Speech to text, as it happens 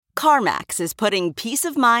CarMax is putting peace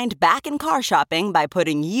of mind back in car shopping by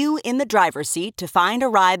putting you in the driver's seat to find a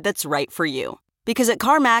ride that's right for you. Because at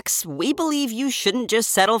CarMax, we believe you shouldn't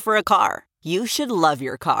just settle for a car. You should love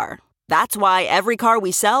your car. That's why every car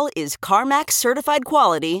we sell is CarMax certified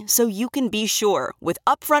quality, so you can be sure with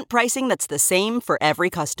upfront pricing that's the same for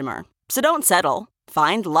every customer. So don't settle.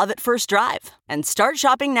 Find love at first drive and start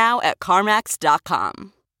shopping now at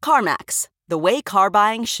CarMax.com. CarMax, the way car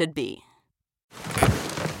buying should be.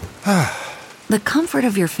 The comfort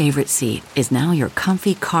of your favorite seat is now your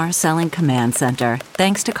comfy car selling command center,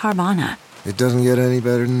 thanks to Carvana. It doesn't get any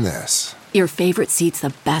better than this. Your favorite seat's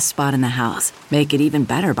the best spot in the house. Make it even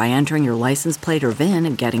better by entering your license plate or VIN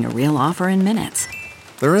and getting a real offer in minutes.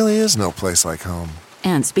 There really is no place like home.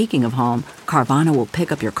 And speaking of home, Carvana will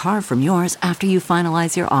pick up your car from yours after you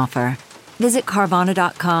finalize your offer. Visit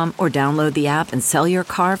Carvana.com or download the app and sell your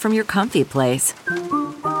car from your comfy place.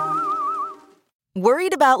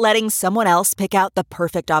 Worried about letting someone else pick out the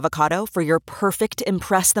perfect avocado for your perfect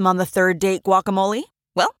impress them on the third date guacamole?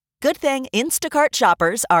 Well, good thing Instacart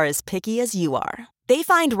shoppers are as picky as you are. They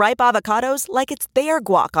find ripe avocados like it's their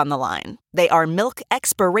guac on the line. They are milk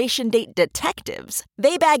expiration date detectives.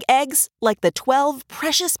 They bag eggs like the 12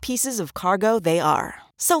 precious pieces of cargo they are.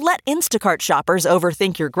 So let Instacart shoppers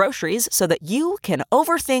overthink your groceries so that you can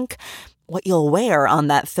overthink what you'll wear on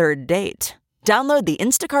that third date. Download the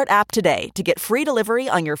Instacart app today to get free delivery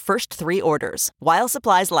on your first 3 orders, while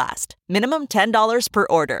supplies last. Minimum $10 per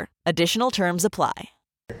order. Additional terms apply.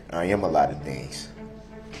 I am a lot of things.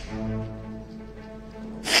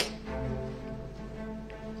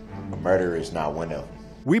 A murderer is not one of them.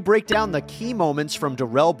 We break down the key moments from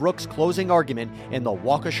Darrell Brooks' closing argument in the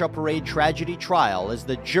Waukesha Parade tragedy trial as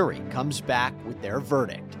the jury comes back with their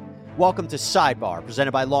verdict. Welcome to Sidebar,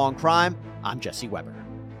 presented by Law and Crime. I'm Jesse Weber.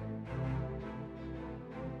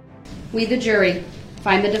 We, the jury,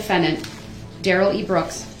 find the defendant, Darrell E.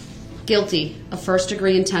 Brooks, guilty of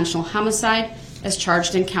first-degree intentional homicide as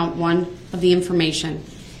charged in count 1 of the information,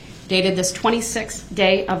 dated this 26th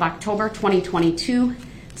day of October 2022,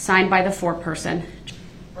 signed by the foreperson.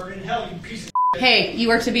 Burn in hell, you piece of shit. Hey,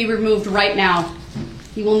 you are to be removed right now.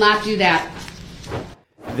 You will not do that.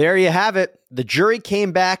 There you have it. The jury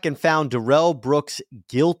came back and found Darrell Brooks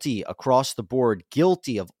guilty across the board,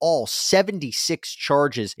 guilty of all 76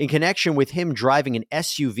 charges in connection with him driving an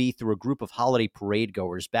SUV through a group of holiday parade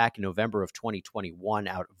goers back in November of 2021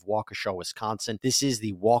 out of Waukesha, Wisconsin. This is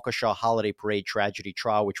the Waukesha Holiday Parade tragedy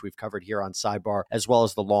trial, which we've covered here on Sidebar, as well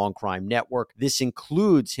as the Law and Crime Network. This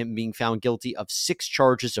includes him being found guilty of 6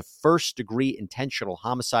 charges of first-degree intentional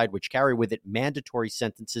homicide, which carry with it mandatory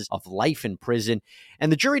sentences of life in prison.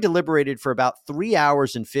 And the jury deliberated for about 3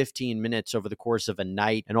 hours and 15 minutes over the course of a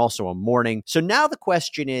night and also a morning. So now the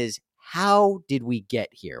question is, how did we get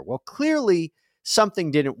here? Well, clearly something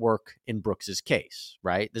didn't work in Brooks's case,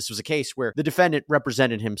 right? This was a case where the defendant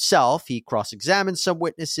represented himself. He cross-examined some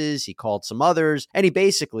witnesses, he called some others, and he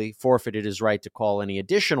basically forfeited his right to call any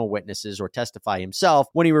additional witnesses or testify himself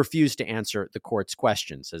when he refused to answer the court's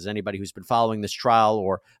questions. As anybody who's been following this trial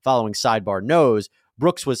or following Sidebar knows,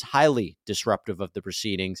 Brooks was highly disruptive of the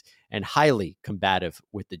proceedings and highly combative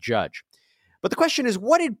with the judge. But the question is,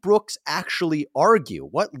 what did Brooks actually argue?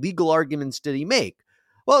 What legal arguments did he make?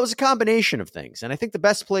 Well, it was a combination of things. And I think the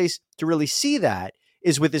best place to really see that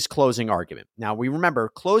is with his closing argument. Now, we remember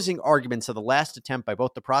closing arguments are the last attempt by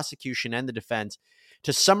both the prosecution and the defense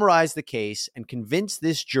to summarize the case and convince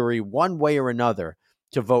this jury one way or another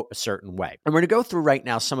to vote a certain way. And we're going to go through right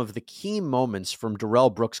now some of the key moments from Darrell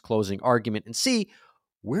Brooks' closing argument and see,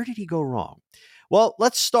 where did he go wrong? Well,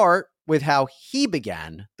 let's start with how he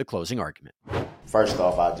began the closing argument. First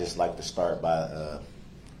off, I'd just like to start by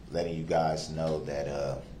letting you guys know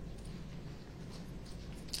that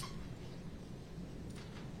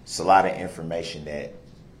it's a lot of information that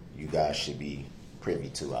you guys should be privy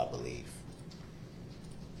to, I believe.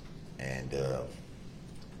 And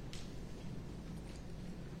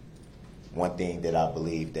one thing that I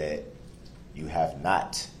believe that you have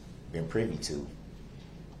not been privy to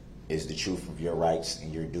is the truth of your rights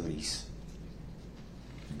and your duties,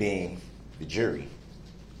 being the jury.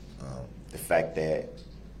 The fact that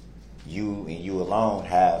you and you alone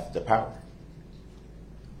have the power,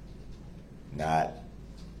 not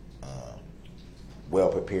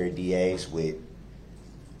well-prepared DAs with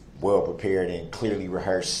well-prepared and clearly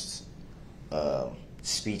rehearsed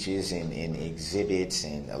speeches and exhibits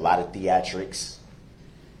and a lot of theatrics.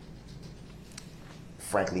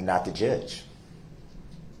 Frankly, not the judge.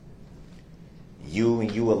 You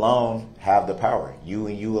and you alone have the power. You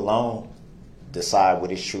and you alone decide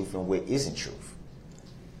what is truth and what isn't truth.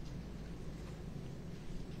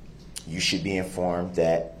 You should be informed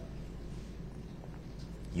that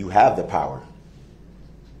You have the power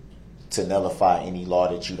to nullify any law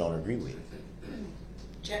that you don't agree with.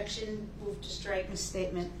 Objection. Move to strike the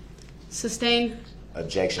statement. Sustain.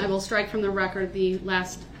 Objection. I will strike from the record the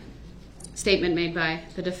last statement made by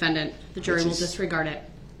the defendant. The jury will disregard it.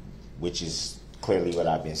 Which is clearly what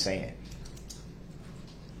I've been saying.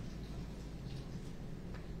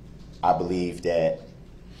 I believe that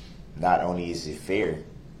not only is it fair,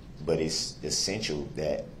 but it's essential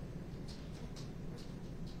that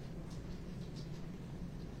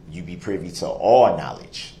you be privy to all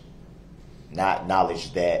knowledge, not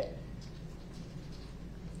knowledge that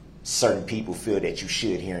certain people feel that you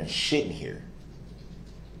should hear and shouldn't hear,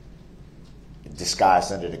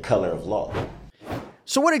 disguised under the color of law.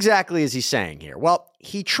 So what exactly is he saying here? Well,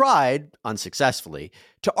 he tried, unsuccessfully,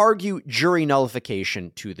 to argue jury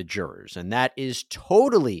nullification to the jurors, and that is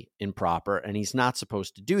totally improper, and he's not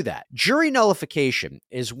supposed to do that. Jury nullification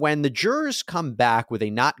is when the jurors come back with a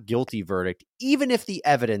not guilty verdict, even if the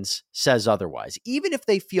evidence says otherwise. Even if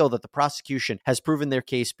they feel that the prosecution has proven their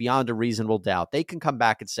case beyond a reasonable doubt, they can come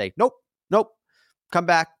back and say, nope, come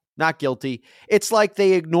back. Not guilty. It's like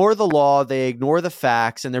they ignore the law, they ignore the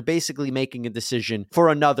facts, and they're basically making a decision for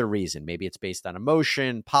another reason. Maybe it's based on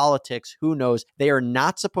emotion, politics, who knows. They are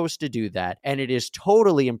not supposed to do that, and it is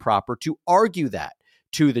totally improper to argue that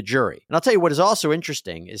to the jury. And I'll tell you what is also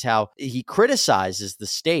interesting is how he criticizes the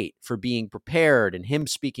state for being prepared and him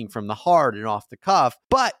speaking from the heart and off the cuff.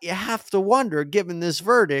 But you have to wonder, given this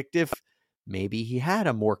verdict, if maybe he had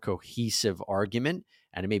a more cohesive argument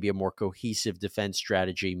and maybe a more cohesive defense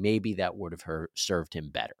strategy, maybe that would have served him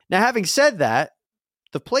better. Now, having said that,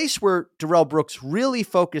 the place where Darrell Brooks really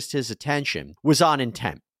focused his attention was on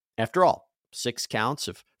intent. After all, 6 counts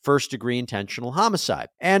of first-degree intentional homicide.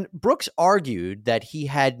 And Brooks argued that he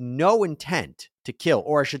had no intent to kill,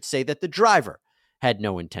 or I should say that the driver had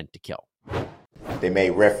no intent to kill. They made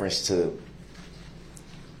reference to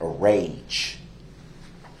a rage,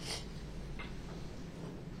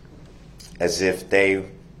 as if they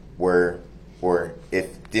were, or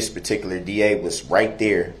if this particular DA was right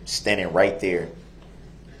there, standing right there,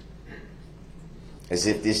 as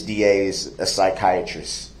if this DA is a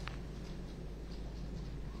psychiatrist.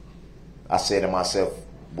 I said to myself,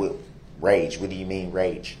 what rage? What do you mean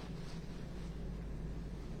rage?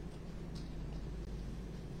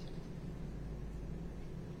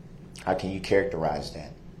 How can you characterize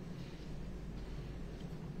that?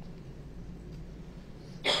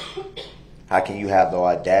 How can you have the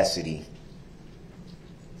audacity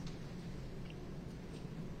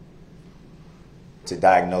to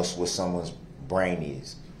diagnose what someone's brain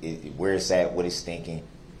is? Where it's at, what it's thinking,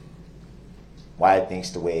 why it thinks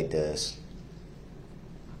the way it does.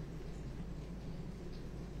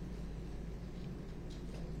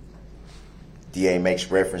 DA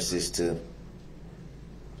makes references to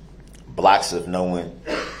blocks of no one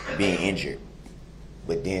being injured,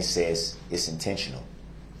 but then says it's intentional.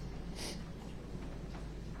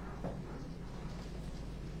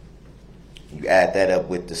 You add that up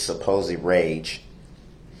with the supposed rage,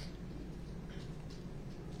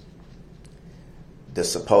 the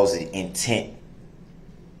supposed intent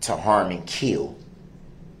to harm and kill,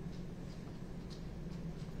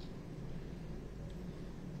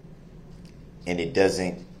 and it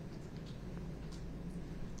doesn't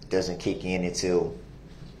kick in until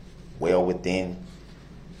well within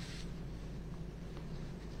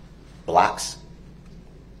blocks.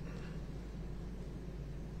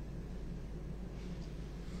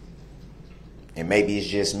 And maybe it's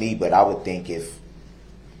just me, but I would think if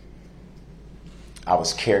I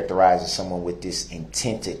was characterizing someone with this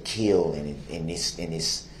intent to kill and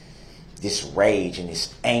this rage and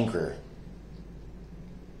this anger,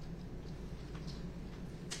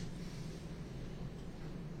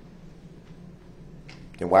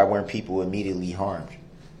 then why weren't people immediately harmed?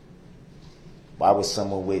 Why would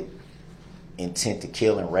someone with intent to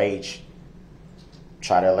kill and rage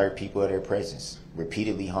try to alert people of their presence,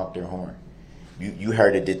 repeatedly honk their horn? You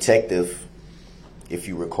heard a detective, if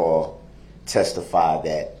you recall, testify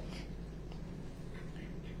that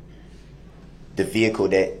the vehicle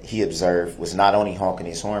that he observed was not only honking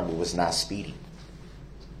his horn, but was not speeding.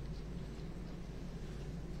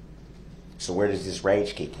 So where does this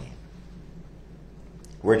rage kick in?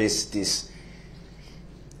 Where does this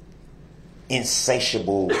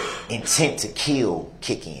insatiable intent to kill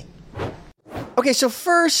kick in? Okay, so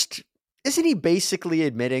first, isn't he basically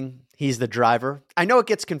admitting He's the driver. I know it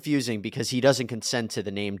gets confusing because he doesn't consent to the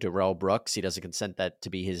name Darrell Brooks. He doesn't consent that to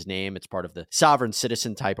be his name. It's part of the sovereign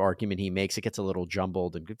citizen type argument he makes. It gets a little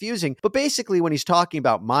jumbled and confusing. But basically, when he's talking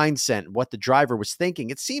about mindset and what the driver was thinking,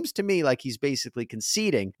 it seems to me like he's basically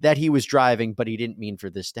conceding that he was driving, but he didn't mean for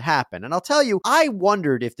this to happen. And I'll tell you, I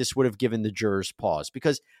wondered if this would have given the jurors pause,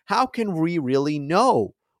 because how can we really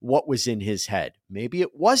know what was in his head? Maybe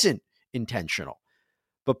it wasn't intentional.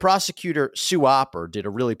 But prosecutor Sue Opper did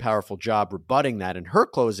a really powerful job rebutting that in her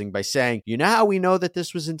closing by saying, you know how we know that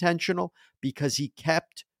this was intentional? Because he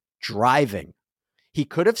kept driving. He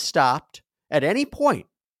could have stopped at any point,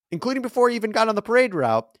 including before he even got on the parade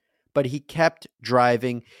route, but he kept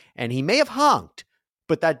driving, and he may have honked,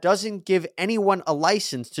 but that doesn't give anyone a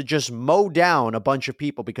license to just mow down a bunch of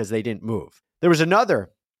people because they didn't move. There was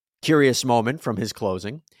another curious moment from his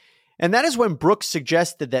closing, and that is when Brooks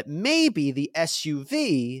suggested that maybe the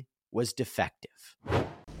SUV was defective.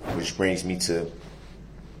 Which brings me to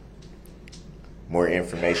more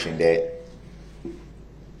information that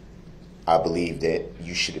I believe that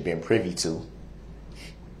you should have been privy to.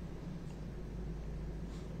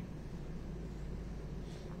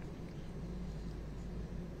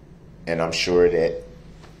 And I'm sure that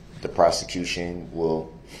the prosecution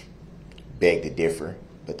will beg to differ.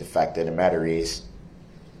 But the fact of the matter is,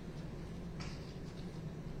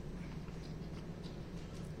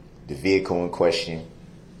 the vehicle in question,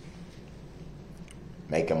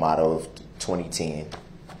 make and model of 2010,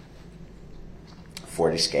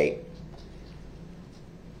 Ford Escape.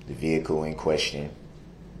 The vehicle in question,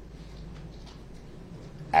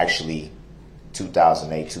 actually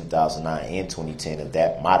 2008, 2009, and 2010 of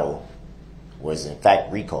that model was in fact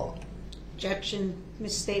recalled. Objection,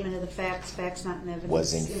 misstatement of the facts, facts not in evidence.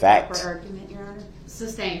 Was in fact, improper argument, Your Honor.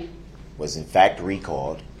 Sustained. Was in fact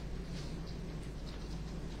recalled.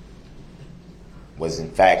 Was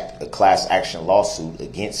in fact a class action lawsuit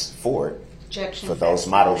against Ford Objection, for those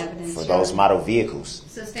facts not in models, evidence, for Your those Honor. model vehicles.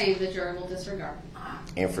 Sustained. The jury will disregard.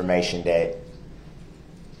 Information that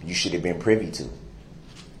you should have been privy to,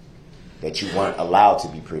 that you weren't allowed to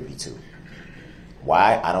be privy to.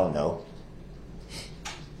 Why? I don't know.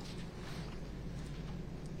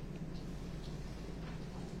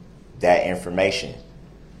 That information,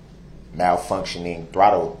 malfunctioning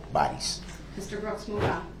throttle bodies. Mr. Brooks, move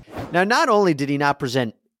on. Now, not only did he not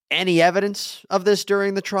present any evidence of this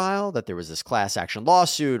during the trial, that there was this class action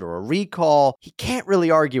lawsuit or a recall, he can't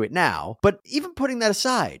really argue it now. But even putting that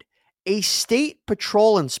aside, a state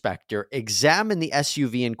patrol inspector examined the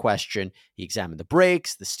SUV in question. He examined the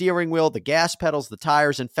brakes, the steering wheel, the gas pedals, the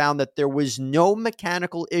tires, and found that there was no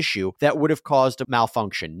mechanical issue that would have caused a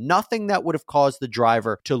malfunction. Nothing that would have caused the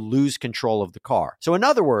driver to lose control of the car. So in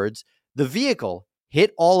other words, the vehicle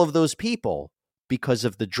hit all of those people because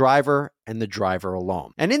of the driver and the driver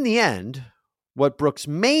alone. And in the end, what Brooks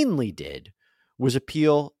mainly did was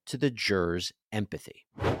appeal to the jurors' empathy.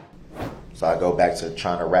 So I go back to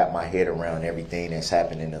trying to wrap my head around everything that's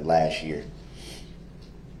happened in the last year.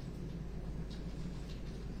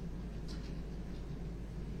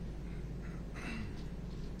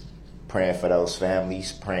 Praying for those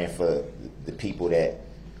families, praying for the people that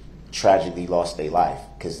tragically lost their life,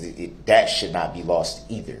 because that should not be lost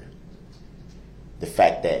either. The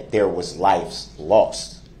fact that there was lives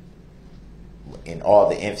lost, and all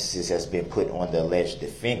the emphasis has been put on the alleged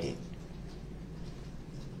defendant.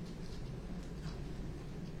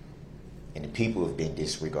 And the people have been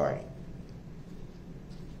disregarded.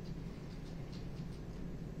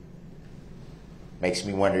 Makes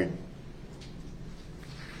me wonder,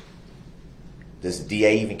 does the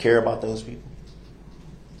DA even care about those people?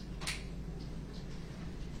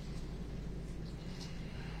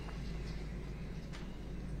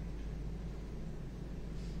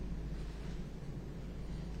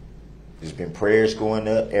 There's been prayers going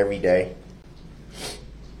up every day.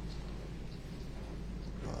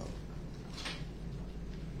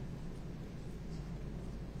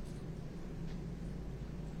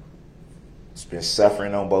 It's been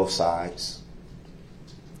suffering on both sides.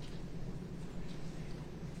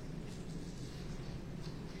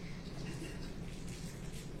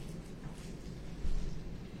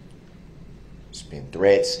 It's been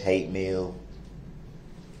threats, hate mail.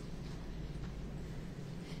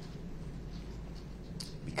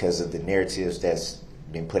 Because of the narratives that's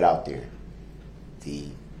been put out there, the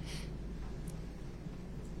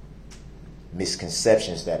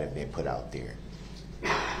misconceptions that have been put out there,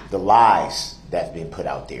 the lies that have been put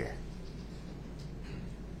out there,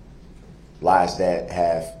 lies that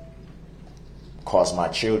have caused my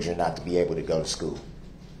children not to be able to go to school,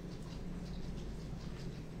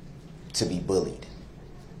 to be bullied.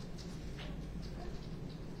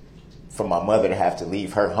 for my mother to have to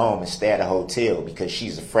leave her home and stay at a hotel because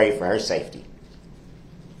she's afraid for her safety.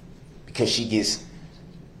 Because she gets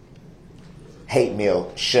hate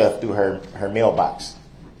mail shoved through her mailbox.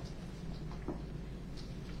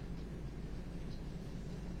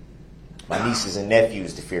 My nieces and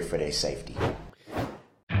nephews to fear for their safety.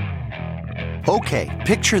 Okay,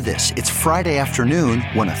 picture this. It's Friday afternoon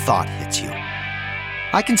when a thought hits you.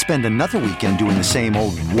 I can spend another weekend doing the same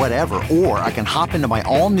old whatever, or I can hop into my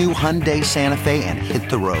all-new Hyundai Santa Fe and hit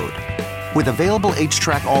the road. With available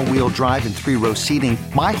H-Track all-wheel drive and 3-row seating,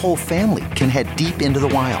 my whole family can head deep into the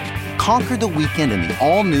wild. Conquer the weekend in the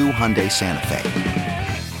all-new Hyundai Santa Fe.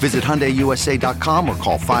 Visit HyundaiUSA.com or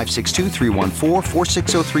call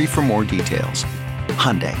 562-314-4603 for more details.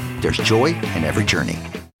 Hyundai, there's joy in every journey.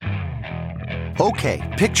 Okay,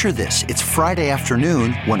 picture this. It's Friday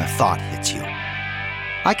afternoon when a thought hits you.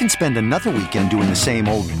 I can spend another weekend doing the same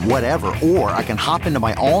old whatever, or I can hop into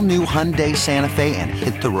my all-new Hyundai Santa Fe and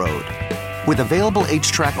hit the road. With available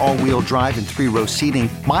H-Track all-wheel drive and 3-row seating,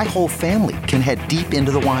 my whole family can head deep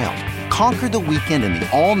into the wild. Conquer the weekend in the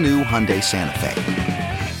all-new Hyundai Santa Fe.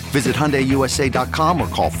 Visit HyundaiUSA.com or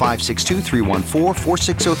call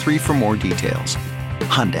 562-314-4603 for more details.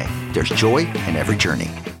 Hyundai, there's joy in every journey.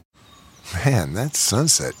 Man, that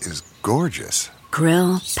sunset is gorgeous.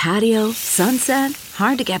 Grill, patio, sunset.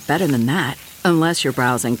 Hard to get better than that. Unless you're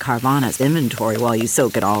browsing Carvana's inventory while you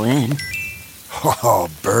soak it all in. Oh,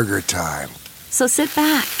 burger time. So sit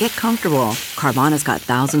back, get comfortable. Carvana's got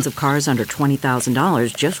thousands of cars under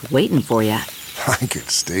 $20,000 just waiting for you. I could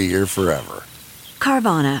stay here forever.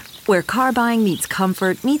 Carvana, where car buying meets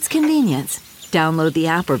comfort meets convenience. Download the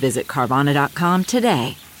app or visit Carvana.com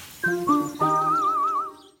today.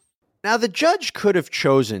 Now, the judge could have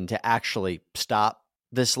chosen to actually stop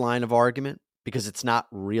this line of argument because it's not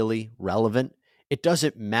really relevant. It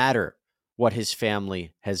doesn't matter what his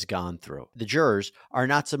family has gone through. The jurors are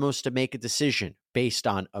not supposed to make a decision based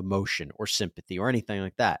on emotion or sympathy or anything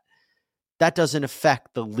like that. That doesn't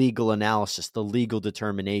affect the legal analysis, the legal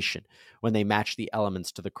determination when they match the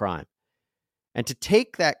elements to the crime. And to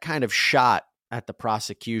take that kind of shot at the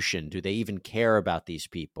prosecution, do they even care about these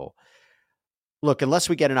people? Look, unless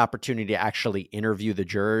we get an opportunity to actually interview the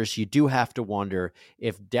jurors, you do have to wonder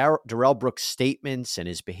if Darrell Brooks' statements and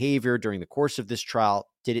his behavior during the course of this trial,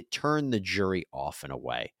 did it turn the jury off in a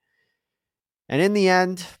way? And in the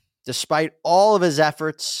end, despite all of his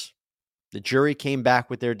efforts, the jury came back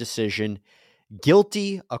with their decision,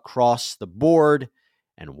 guilty across the board,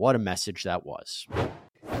 and what a message that was.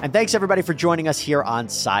 And thanks, everybody, for joining us here on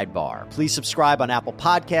Sidebar. Please subscribe on Apple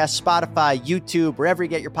Podcasts, Spotify, YouTube, wherever you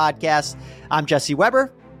get your podcasts. I'm Jesse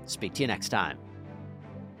Weber. Speak to you next time.